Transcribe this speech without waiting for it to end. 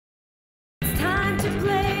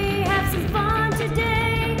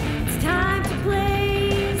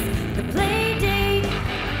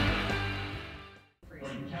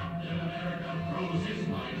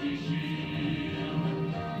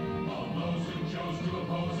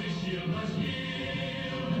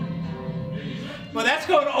Well, that's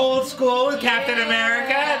going old school with Captain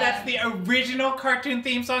America. That's the original cartoon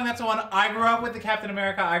theme song. That's the one I grew up with, the Captain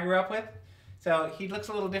America I grew up with. So he looks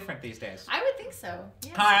a little different these days. I would think so.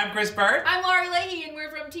 Yeah. Hi, I'm Chris Bird. I'm Laurie Leahy, and we're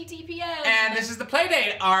from TTPM. And this is the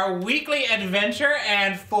Playdate, our weekly adventure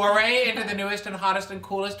and foray into the newest and hottest and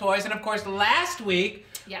coolest toys. And of course, last week,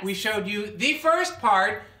 we showed you the first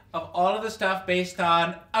part of all of the stuff based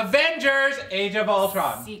on Avengers: Age of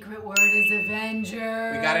Ultron. Secret word is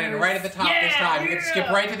Avengers. We got it right at the top this time. You get to skip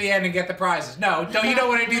right to the end and get the prizes. No, you don't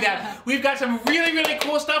want to do that. We've got some really, really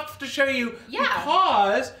cool stuff to show you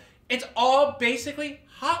because it's all basically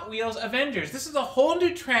Hot Wheels Avengers. This is a whole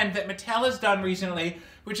new trend that Mattel has done recently,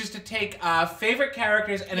 which is to take favorite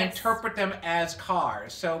characters and interpret them as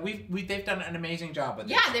cars. So they've done an amazing job with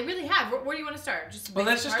this. Yeah, they really have. Where do you want to start? Well,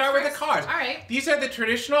 let's just start with the cars. All right. These are the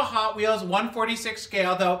traditional Hot Wheels 1/46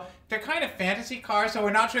 scale, though they're kind of fantasy cars, so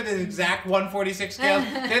we're not sure they're the exact 1/46 scale.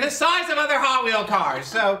 They're the size of other Hot Wheel cars.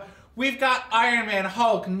 So we've got Iron Man,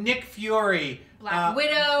 Hulk, Nick Fury, Black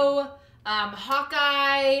Widow,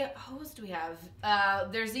 Hawkeye. Who else do we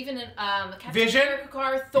have? There's even a Captain America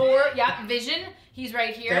car, Thor. Yeah, Vision. He's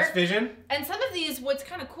right here. That's Vision. And some of these, what's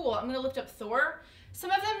kind of cool, I'm going to lift up Thor.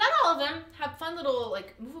 Some of them, not all of them, have fun little,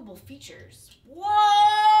 like, movable features. Whoa!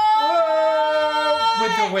 Whoa!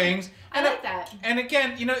 With the wings. I like that. And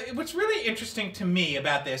again, you know, what's really interesting to me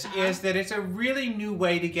about this is that it's a really new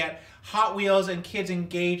way to get Hot Wheels and kids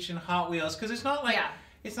engaged in Hot Wheels. Because it's not like...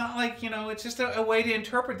 It's not like, you know, it's just a way to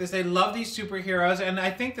interpret this. They love these superheroes, and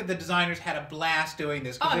I think that the designers had a blast doing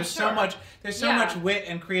this because there's so much wit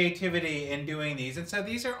and creativity in doing these. And so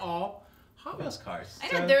these are all Hot Wheels cars.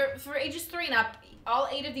 I know, they're for ages 3 and up. All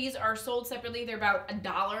 8 of these are sold separately. They're about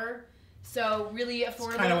 $1. So really affordable.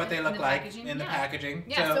 That's kind of what they look like in the packaging.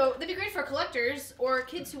 Yeah, so they'd be great for collectors or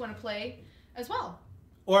kids who want to play as well.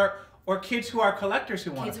 Or kids who are collectors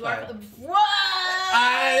who want to play. What?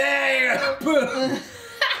 There you go.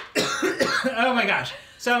 Oh my gosh!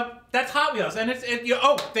 So that's Hot Wheels, and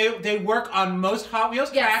they work on most Hot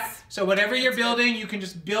Wheels tracks. So whatever you're building, you can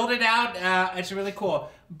just build it out. It's really cool.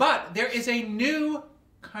 But there is a new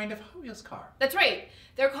kind of Hot Wheels car. That's right.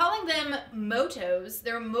 They're calling them motos.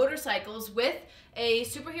 They're motorcycles with a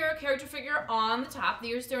superhero character figure on the top.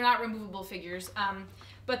 They're not removable figures,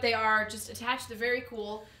 but they are just attached. They're very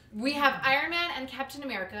cool. We have Iron Man and Captain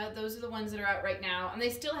America. Those are the ones that are out right now. And they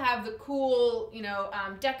still have the cool, you know,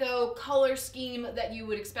 deco color scheme that you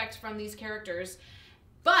would expect from these characters.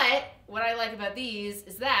 But what I like about these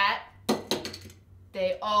is that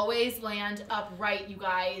they always land upright, you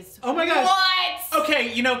guys. Oh my gosh. What?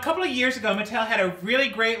 Okay, you know, a couple of years ago, Mattel had a really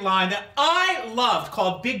great line that I loved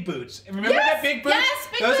called Big Boots. And remember that Big Boots? Yes,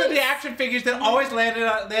 Big Those Boots. are the action figures that always landed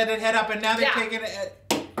head up, and now they're taking it.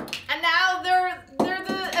 And now they're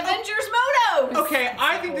the Avengers motos. Okay,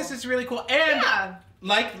 I think this is really cool. And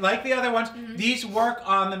like the other ones, these work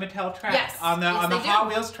on the Mattel track, on the Hot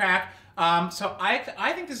Wheels track. So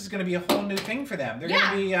I think this is going to be a whole new thing for them. They're going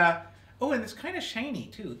to be oh, and it's kind of shiny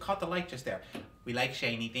too. It caught the light just there. We like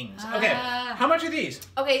shiny things. Okay, how much are these?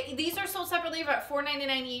 Okay, these are sold separately, about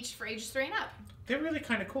 $4.99 each for ages 3 and up. They're really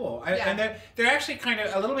kind of cool, and they're actually kind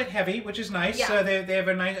of a little bit heavy, which is nice. Yeah. So they have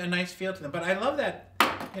a nice feel to them. But I love that.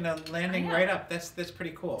 You know, landing right up. That's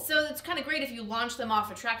pretty cool. So it's kind of great if you launch them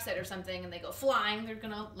off a track set or something and they go flying. They're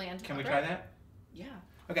gonna land. Can we try that? Yeah.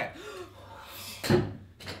 Okay.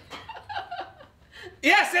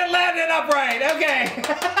 Yes, it landed upright. Okay.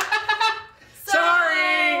 So,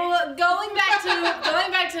 sorry. Going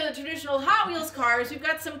back to the traditional Hot Wheels cars, we've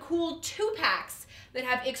got some cool 2-packs that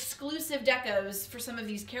have exclusive decos for some of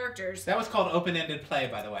these characters. That was called open-ended play,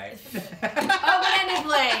 by the way. Open-ended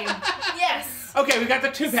play. Yes. Okay, we got the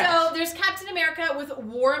 2-packs. So there's Captain America with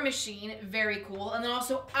War Machine, very cool. And then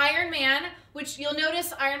also Iron Man, which you'll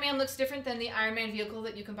notice Iron Man looks different than the Iron Man vehicle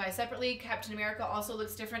that you can buy separately. Captain America also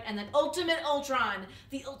looks different. And then Ultimate Ultron,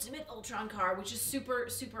 the Ultimate Ultron car, which is super,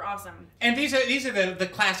 super awesome. And these are the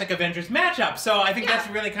classic Avengers matchups. So I think that's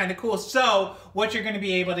really kind of cool. So what you're going to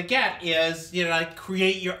be able to get is, you know, like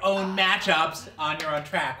create your own matchups on your own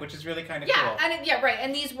track, which is really kind of cool. And right.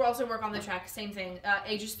 And these will also work on the track. Same thing.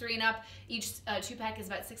 Ages 3 and up. Each 2-pack is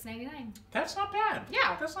about $6.99. That's not bad.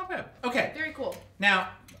 Yeah. That's not bad. Okay. Very cool. Now,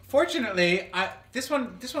 fortunately, this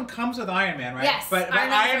one comes with Iron Man, right? Yes. But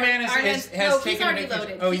Iron Man has taken he's already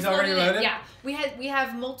loaded. Oh, he's already loaded? Yeah. We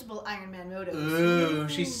have multiple Iron Man motos. Ooh,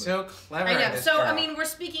 she's so clever. I know. This So girl. I mean, we're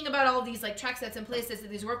speaking about all these like track sets and play sets that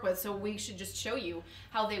these work with, so we should just show you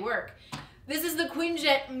how they work. This is the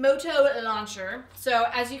Quinjet Moto Launcher. So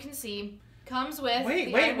as you can see, comes with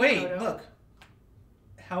Wait, look.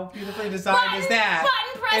 How beautifully designed is that?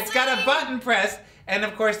 Button press. It's got a button press, And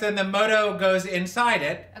of course, then the moto goes inside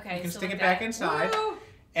it. Okay, you can so stick like it back that. inside, Woo!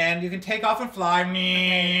 and you can take off and fly.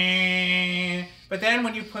 Okay. But then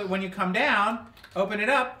when you come down, open it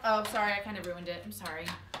up. Oh, sorry, I kind of ruined it. I'm sorry.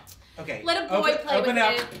 Okay. Let a boy play with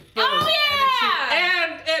up. it. Boom, Oh yeah!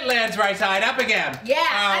 And it lands right side up again.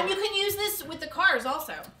 Yeah, and you can use this with the cars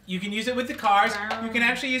also. You can use it with the cars. You can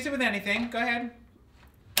actually use it with anything. Go ahead.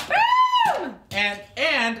 Boom!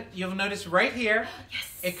 And you'll notice right here,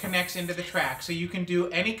 yes. it connects into the track, so you can do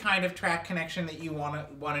any kind of track connection that you want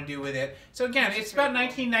to do with it. So again, it's about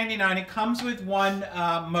 $19.99. It comes with one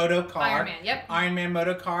moto car, Iron Man, yep. Iron Man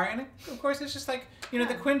moto car, and of course it's just like the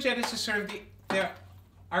Quinjet is just sort of their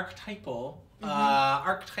archetypal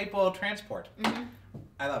transport.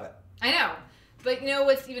 I love it. I know, but you know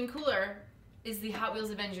what's even cooler is the Hot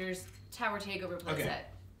Wheels Avengers Tower Takeover playset.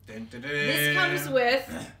 Dun, dun, dun. This comes with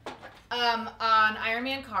an Iron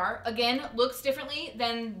Man car. Again, looks differently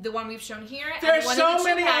than the one we've shown here. There's so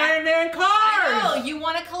many Iron Man cars! I know! You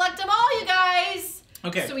want to collect them all, you guys!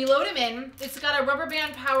 Okay. So we load them in. It's got a rubber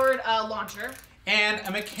band powered launcher. And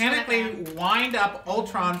a mechanically wind up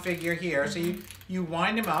Ultron figure here. So you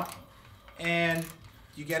wind him up and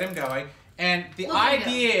you get him going. And the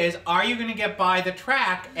idea is, are you going to get by the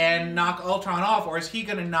track and knock Ultron off, or is he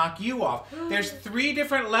going to knock you off? There's 3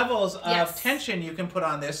 different levels of tension you can put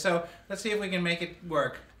on this, so let's see if we can make it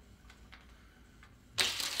work.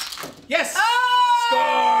 Yes!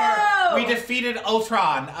 Oh! Score! We defeated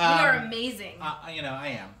Ultron. We are amazing. You know,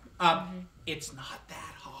 I am. It's not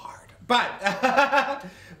that hard, but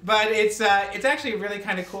it's actually really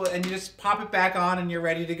kind of cool, and you just pop it back on and you're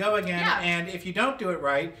ready to go again. Yeah. And if you don't do it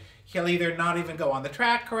right, he'll either not even go on the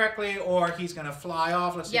track correctly, or he's going to fly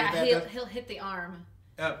off. Let's see what that does. He'll hit the arm.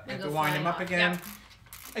 And go wind him up again. Yep.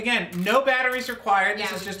 Again, no batteries required. This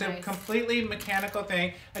Yeah, is just nice. a completely mechanical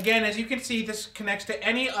thing. Again, as you can see, this connects to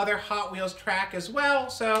any other Hot Wheels track as well,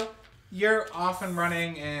 so you're off and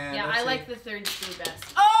running. And yeah, I like the third speed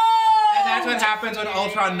best. And that's what happens when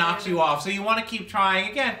Ultron knocks you off. So you want to keep trying.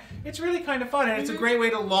 Again, it's really kind of fun, and it's a great way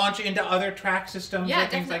to launch into other track systems or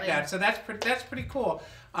things like that. So that's pretty cool.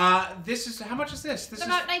 This is, how much is this? This is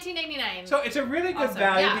about $19.99. So it's a really good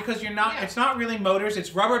value because you're not. It's not really motors.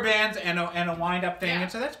 It's rubber bands and a wind up thing,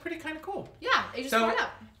 and so that's pretty kind of cool. Yeah, it just wind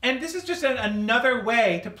up. And this is just another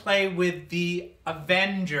way to play with the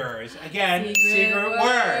Avengers. Again, secret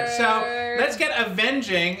word. So let's get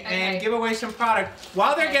avenging and give away some product.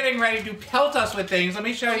 While they're getting ready to pelt us with things, let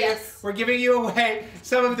me show you. We're giving you away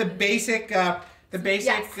some of the basic Hot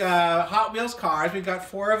Wheels cars. We've got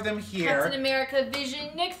 4 of them here. Captain America, Vision,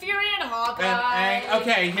 Nick Fury, and Hawkeye.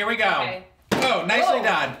 Okay, here we go. Okay. Oh, nicely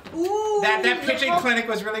done. Ooh, that pitching clinic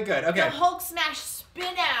was really good. Okay. The Hulk smash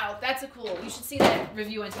spin out. That's a cool. You should see that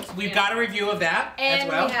review on TTPM. We've got a review of that as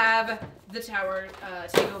well. And we have the Tower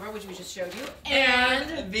Takeover, which we just showed you.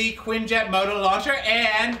 And the Quinjet motor launcher.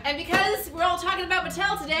 And because we're all talking about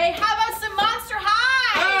Mattel today, how about some Monster High?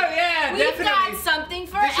 Oh, yeah, We've got something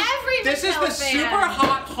for every Mattel fan. This is the super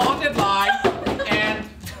hot haunted line. And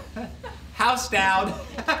house down.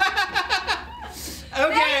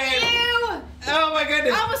 Okay. Thank you. Oh my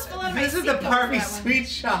goodness. I almost fell out of my This is the Barbie Sweet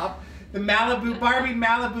Shop, the Barbie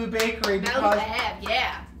Malibu Bakery, because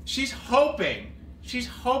she's hoping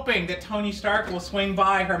that Tony Stark will swing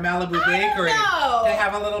by her Malibu Bakery to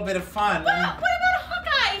have a little bit of fun. What about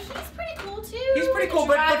Hawkeye? He's pretty cool too. He's pretty cool,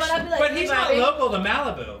 but he's not local to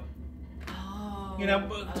Malibu. Oh. You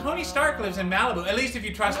know, Tony Stark lives in Malibu. At least if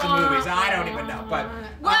you trust the movies. I don't even know, but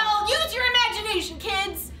well, use your imagination,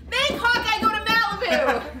 kids. Make Hawkeye go to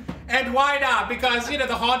Malibu. And why not? Because, you know,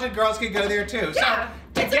 the haunted girls can go there too. Yeah,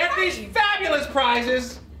 so, to get these fabulous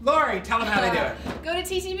prizes, Lori, tell them how they do it. Go to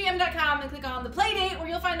TTPM.com and click on the Playdate, where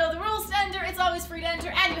you'll find all the rules to enter. It's always free to enter,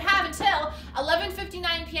 and you have until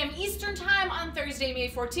 11:59 p.m. Eastern Time on Thursday, May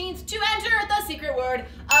 14th, to enter the secret word,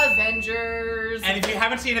 Avengers. And if you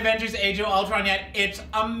haven't seen Avengers Age of Ultron yet, it's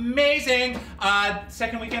amazing.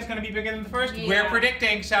 Second weekend's going to be bigger than the first. Yeah. We're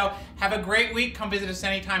predicting. So have a great week. Come visit us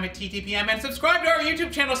anytime at TTPM, and subscribe to our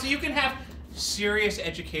YouTube channel so you can have serious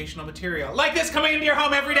educational material like this coming into your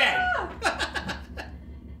home every day.